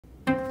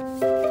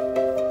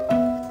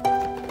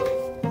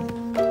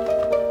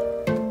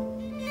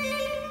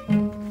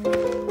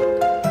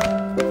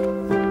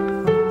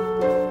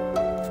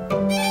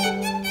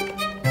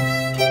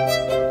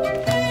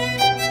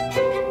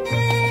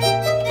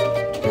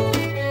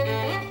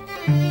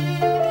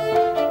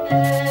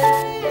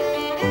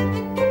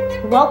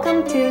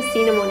Welcome to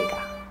Cinemonika.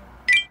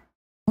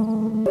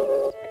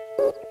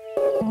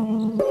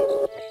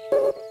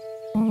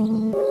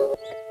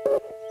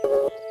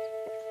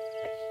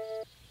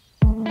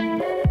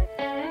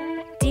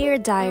 Dear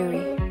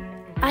Diary,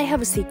 I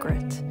have a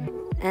secret,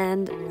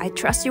 and I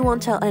trust you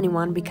won't tell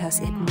anyone because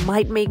it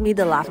might make me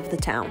the laugh of the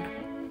town.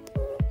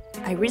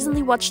 I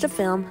recently watched a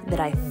film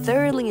that I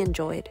thoroughly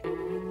enjoyed.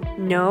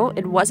 No,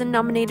 it wasn't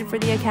nominated for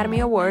the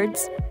Academy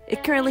Awards.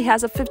 It currently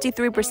has a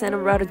 53%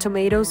 on Rotten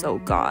Tomatoes, oh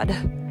god.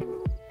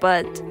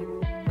 But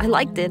I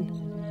liked it.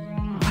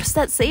 What does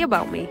that say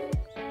about me?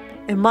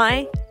 Am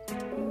I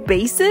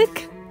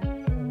basic?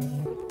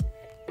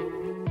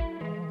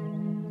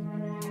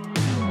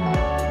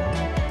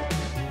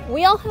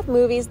 We all have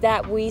movies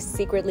that we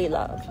secretly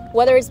love,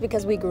 whether it's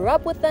because we grew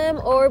up with them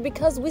or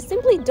because we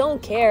simply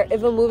don't care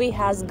if a movie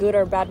has good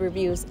or bad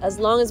reviews as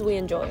long as we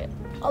enjoy it.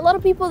 A lot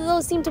of people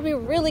though seem to be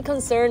really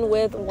concerned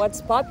with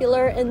what's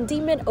popular and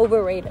deem it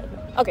overrated.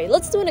 Okay,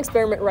 let's do an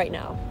experiment right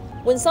now.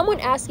 When someone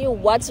asks you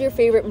what's your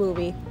favorite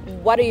movie,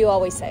 what do you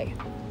always say?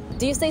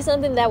 Do you say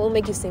something that will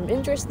make you seem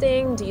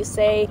interesting? Do you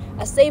say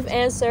a safe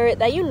answer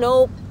that you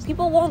know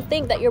people won't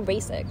think that you're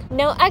basic?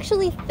 Now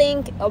actually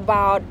think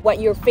about what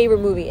your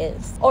favorite movie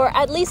is. Or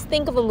at least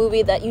think of a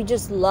movie that you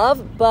just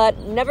love but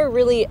never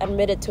really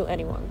admitted to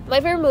anyone. My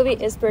favorite movie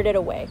is Spirited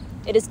Away.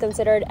 It is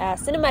considered a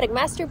cinematic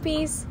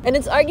masterpiece, and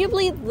it's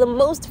arguably the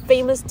most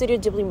famous Studio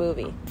Ghibli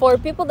movie. For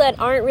people that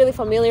aren't really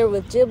familiar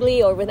with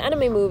Ghibli or with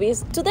anime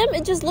movies, to them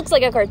it just looks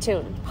like a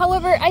cartoon.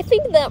 However, I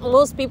think that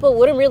most people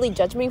wouldn't really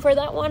judge me for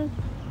that one.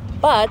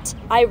 But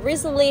I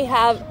recently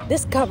have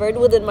discovered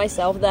within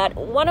myself that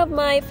one of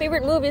my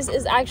favorite movies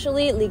is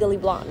actually Legally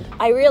Blonde.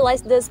 I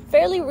realized this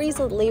fairly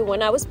recently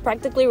when I was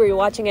practically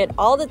rewatching it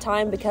all the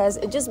time because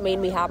it just made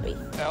me happy.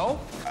 Elle?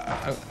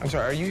 I'm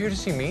sorry, are you here to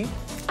see me?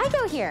 I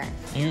go here.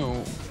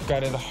 You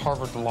got into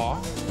Harvard Law?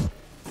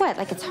 What,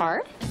 like it's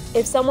hard?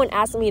 If someone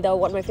asked me though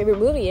what my favorite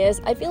movie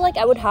is, I feel like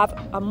I would have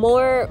a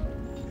more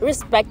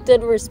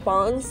respected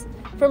response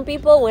from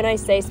people when I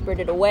say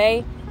Spirited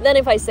Away than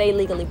if I say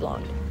Legally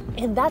Blonde.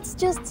 And that's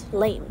just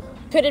lame.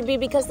 Could it be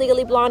because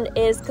Legally Blonde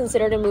is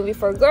considered a movie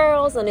for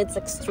girls and it's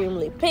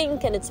extremely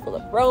pink and it's full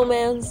of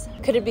romance?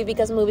 Could it be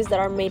because movies that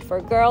are made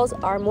for girls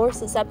are more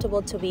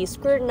susceptible to be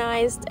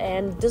scrutinized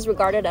and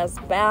disregarded as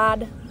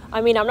bad? I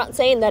mean, I'm not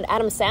saying that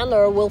Adam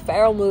Sandler or Will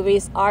Ferrell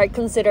movies are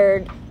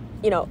considered,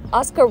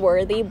 Oscar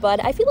worthy,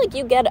 but I feel like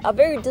you get a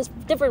very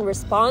different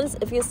response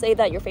if you say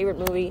that your favorite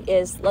movie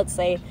is, let's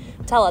say,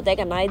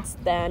 Talladega Nights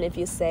than if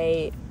you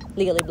say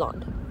Legally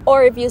Blonde.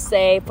 Or if you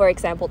say, for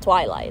example,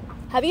 Twilight.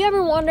 Have you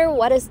ever wondered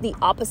what is the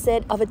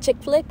opposite of a chick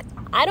flick?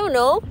 I don't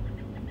know.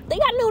 They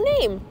got no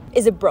name.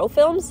 Is it bro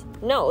films?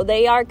 No,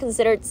 they are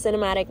considered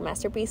cinematic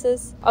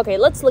masterpieces. Okay,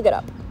 let's look it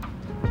up.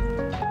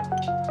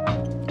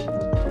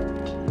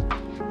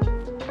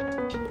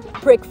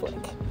 Prick flick.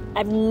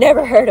 I've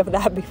never heard of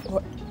that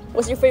before.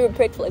 What's your favorite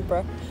prick flick,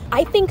 bro?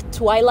 I think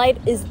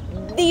Twilight is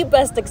the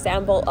best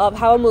example of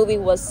how a movie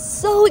was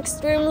so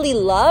extremely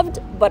loved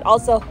but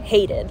also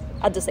hated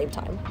at the same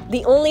time.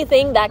 The only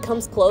thing that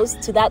comes close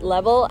to that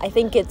level, I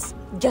think it's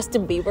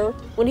Justin Bieber.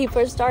 When he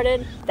first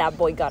started, that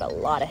boy got a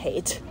lot of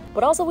hate.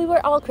 But also we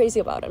were all crazy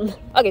about him.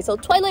 Okay, so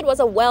Twilight was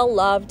a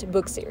well-loved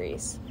book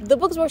series. The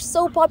books were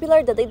so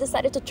popular that they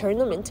decided to turn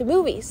them into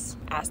movies,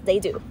 as they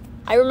do.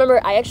 I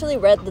remember I actually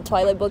read the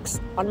Twilight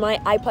books on my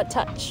iPod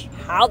Touch.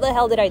 How the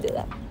hell did I do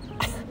that?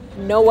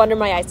 No wonder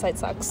my eyesight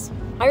sucks.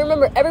 I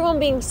remember everyone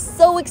being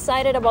so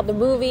excited about the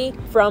movie,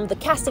 from the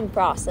casting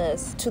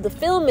process, to the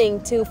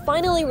filming, to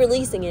finally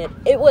releasing it.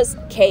 It was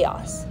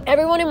chaos.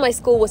 Everyone in my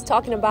school was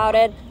talking about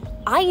it.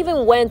 I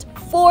even went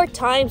 4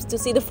 times to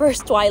see the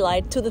first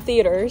Twilight to the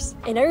theaters.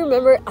 And I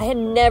remember I had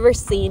never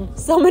seen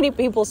so many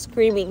people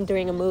screaming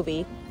during a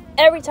movie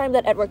every time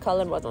that Edward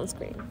Cullen was on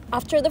screen.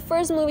 After the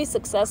first movie's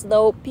success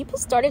though, people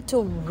started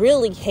to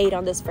really hate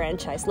on this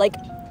franchise. Like,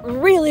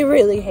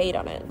 really hate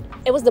on it.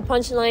 It was the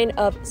punchline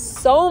of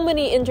so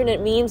many internet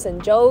memes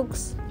and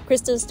jokes.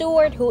 Kristen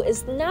Stewart, who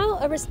is now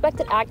a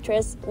respected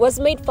actress, was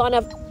made fun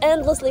of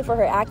endlessly for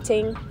her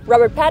acting.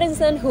 Robert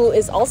Pattinson, who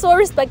is also a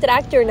respected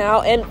actor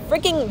now, and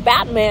freaking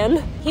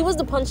Batman, he was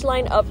the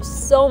punchline of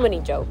so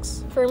many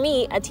jokes. For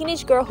me, a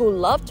teenage girl who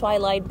loved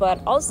Twilight but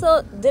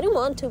also didn't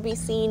want to be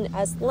seen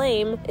as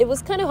lame, it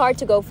was kind of hard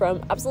to go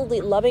from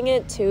absolutely loving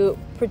it to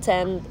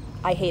pretend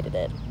I hated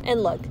it.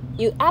 And look,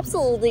 you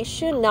absolutely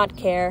should not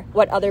care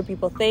what other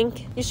people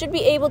think. You should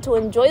be able to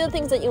enjoy the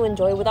things that you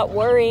enjoy without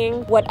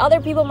worrying what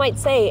other people might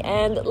say.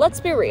 And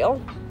let's be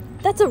real,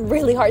 that's a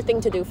really hard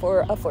thing to do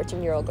for a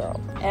 14-year-old girl.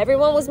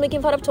 Everyone was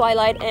making fun of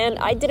Twilight and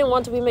I didn't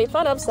want to be made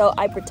fun of, so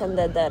I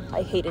pretended that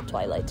I hated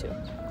Twilight too.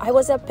 I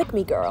was a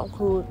pick-me girl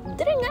who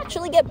didn't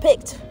actually get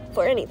picked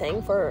for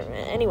anything, for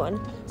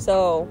anyone,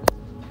 so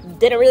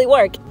didn't really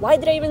work. Why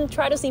did I even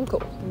try to seem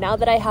cool? Now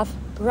that I have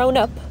grown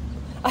up,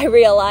 I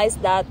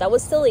realized that that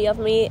was silly of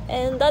me,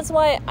 and that's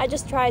why I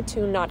just try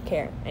to not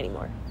care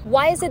anymore.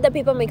 Why is it that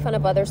people make fun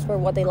of others for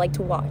what they like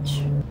to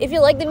watch? If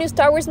you like the new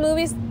Star Wars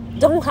movies,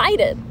 don't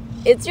hide it.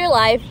 It's your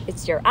life,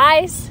 it's your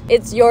eyes,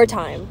 it's your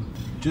time.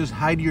 Just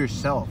hide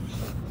yourself.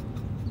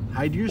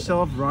 hide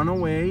yourself, run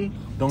away.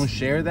 Don't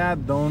share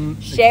that. Don't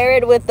share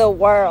it with the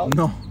world.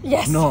 No.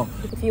 Yes. No.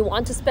 If you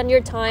want to spend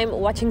your time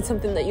watching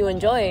something that you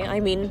enjoy, I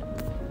mean,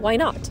 why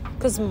not?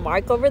 Because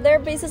Mark over there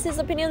bases his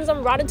opinions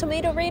on Rotten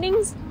Tomato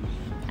ratings?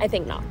 I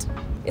think not.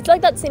 It's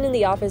like that scene in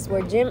The Office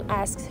where Jim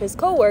asks his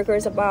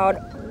co-workers about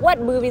what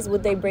movies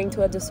would they bring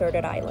to a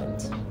deserted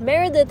island.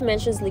 Meredith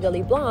mentions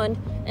Legally Blonde,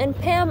 and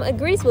Pam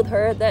agrees with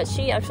her that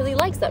she actually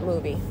likes that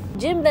movie.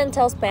 Jim then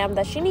tells Pam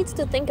that she needs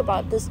to think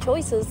about these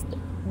choices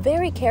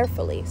very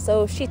carefully,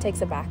 so she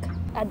takes it back.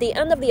 At the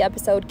end of the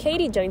episode,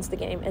 Katie joins the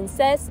game and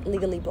says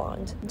Legally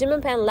Blonde. Jim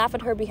and Pam laugh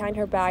at her behind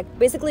her back,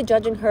 basically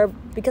judging her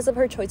because of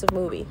her choice of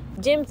movie.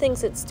 Jim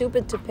thinks it's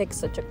stupid to pick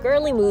such a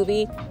girly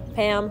movie.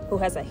 Pam, who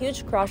has a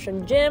huge crush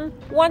on Jim,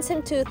 wants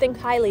him to think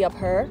highly of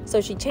her, so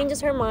she changes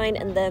her mind,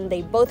 and then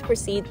they both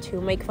proceed to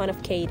make fun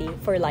of Katie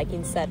for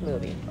liking said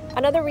movie.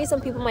 Another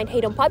reason people might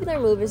hate on popular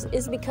movies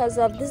is because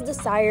of this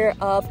desire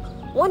of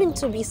wanting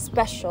to be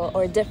special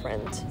or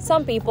different.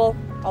 Some people,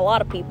 a lot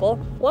of people,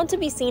 want to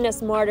be seen as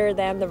smarter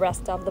than the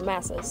rest of the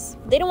masses.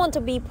 They don't want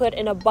to be put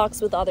in a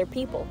box with other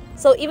people.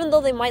 So even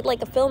though they might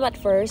like a film at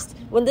first,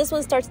 when this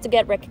one starts to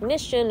get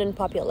recognition and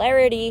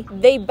popularity,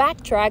 they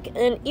backtrack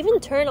and even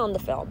turn on the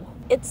film.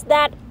 It's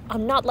that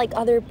I'm not like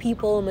other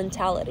people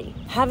mentality.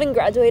 Having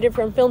graduated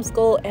from film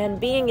school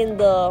and being in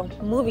the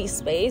movie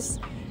space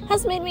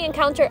has made me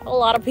encounter a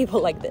lot of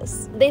people like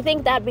this. They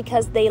think that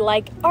because they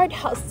like art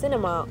house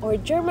cinema or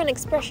German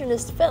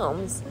expressionist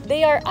films,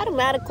 they are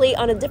automatically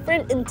on a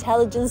different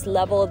intelligence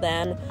level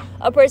than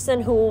a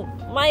person who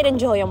might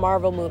enjoy a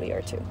Marvel movie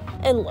or two.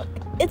 And look,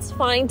 it's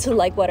fine to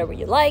like whatever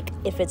you like,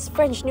 if it's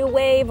French New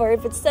Wave or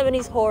if it's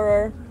 70s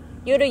horror.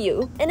 You do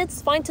you, and it's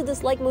fine to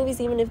dislike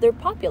movies even if they're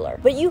popular.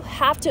 But you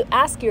have to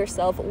ask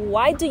yourself,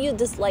 why do you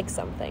dislike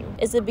something?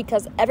 Is it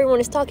because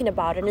everyone is talking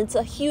about it and it's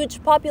a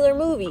huge popular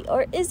movie,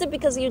 or is it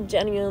because you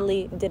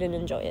genuinely didn't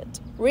enjoy it?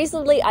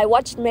 Recently, I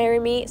watched Marry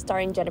Me,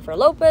 starring Jennifer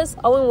Lopez,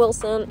 Owen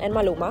Wilson, and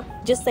Maluma.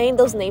 Just saying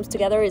those names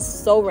together is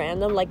so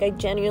random, like I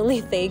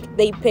genuinely think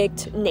they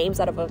picked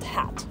names out of a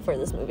hat for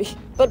this movie.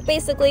 But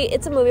basically,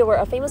 it's a movie where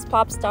a famous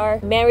pop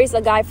star marries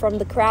a guy from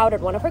the crowd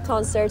at one of her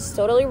concerts,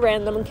 totally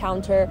random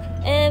encounter,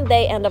 and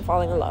they end up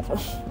falling in love.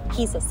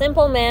 He's a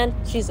simple man,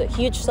 she's a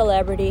huge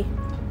celebrity.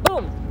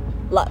 Boom!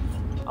 Love.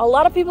 A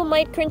lot of people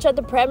might cringe at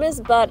the premise,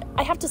 but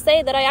I have to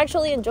say that I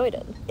actually enjoyed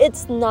it.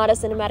 It's not a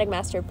cinematic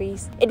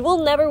masterpiece. It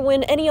will never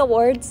win any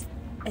awards,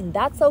 and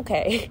that's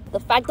okay. The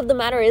fact of the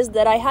matter is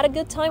that I had a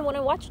good time when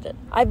I watched it.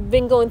 I've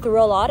been going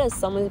through a lot, as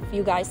some of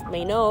you guys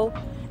may know,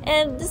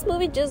 and this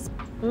movie just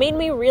made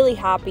me really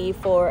happy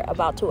for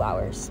about 2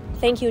 hours.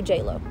 Thank you,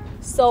 J-Lo.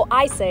 So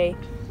I say,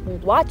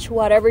 watch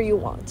whatever you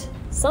want.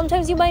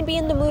 Sometimes you might be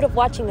in the mood of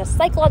watching a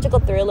psychological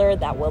thriller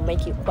that will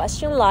make you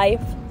question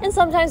life, and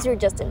sometimes you're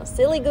just in a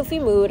silly, goofy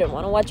mood and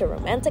want to watch a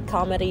romantic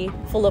comedy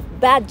full of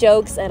bad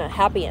jokes and a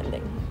happy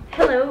ending.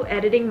 Hello,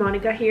 Editing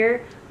Monika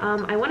here.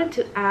 I wanted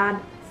to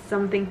add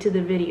something to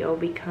the video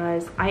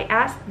because I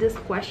asked this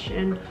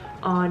question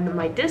on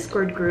my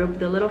Discord group,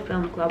 the Little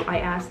Film Club. I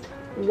asked,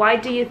 why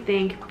do you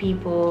think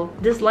people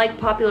dislike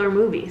popular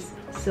movies?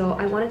 So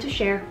I wanted to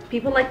share.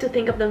 People like to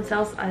think of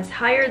themselves as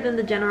higher than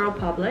the general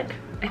public.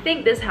 I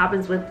think this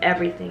happens with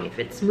everything. If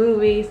it's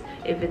movies,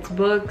 if it's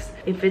books,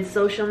 if it's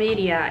social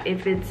media,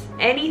 if it's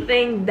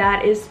anything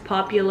that is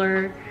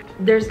popular,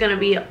 there's gonna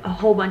be a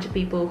whole bunch of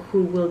people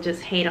who will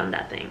just hate on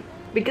that thing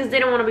because they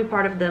don't want to be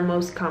part of the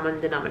most common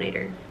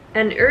denominator.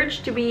 An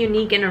urge to be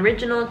unique and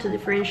original, to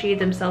differentiate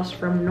themselves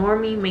from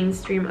normie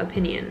mainstream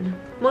opinion.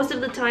 Most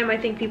of the time I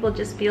think people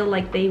just feel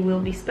like they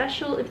will be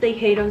special if they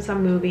hate on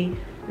some movie.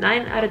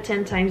 9 out of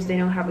 10 times they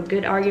don't have a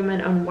good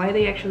argument on why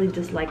they actually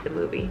dislike the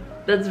movie.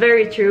 That's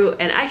very true,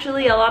 and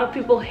actually a lot of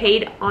people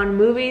hate on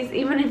movies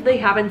even if they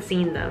haven't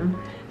seen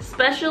them.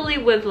 Especially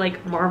with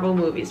like Marvel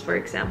movies, for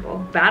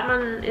example.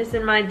 Batman is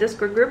in my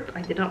Discord group,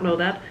 I did not know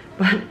that,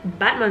 but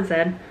Batman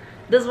said,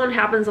 this one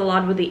happens a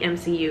lot with the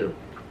MCU.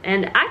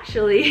 And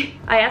actually,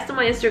 I asked on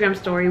my Instagram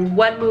story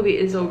what movie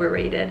is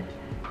overrated,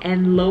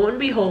 and lo and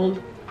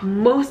behold,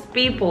 most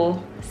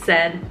people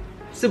said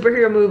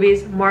superhero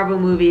movies, Marvel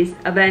movies,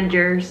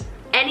 Avengers,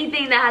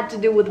 anything that had to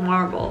do with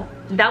Marvel.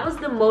 That was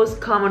the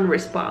most common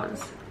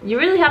response. You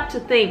really have to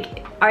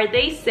think, are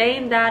they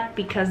saying that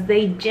because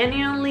they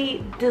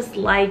genuinely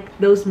dislike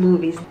those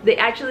movies? They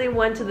actually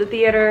went to the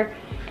theater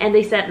and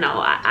they said, no,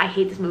 I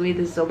hate this movie,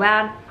 this is so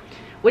bad.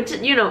 Which,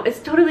 you know, it's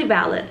totally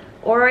valid.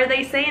 Or are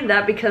they saying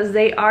that because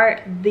they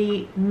are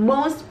the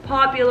most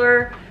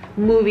popular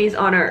movies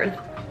on earth?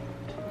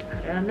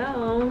 I don't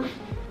know.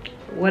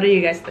 What do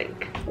you guys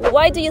think?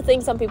 Why do you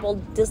think some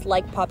people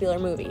dislike popular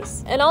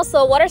movies? And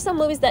also, what are some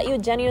movies that you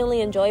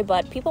genuinely enjoy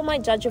but people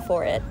might judge you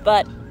for it,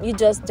 but you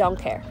just don't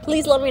care?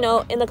 Please let me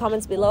know in the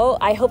comments below.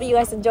 I hope you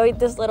guys enjoyed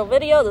this little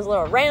video, this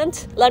little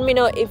rant. Let me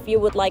know if you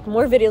would like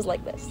more videos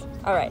like this.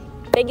 Alright,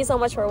 thank you so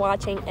much for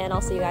watching, and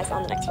I'll see you guys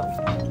on the next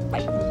one.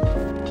 Bye.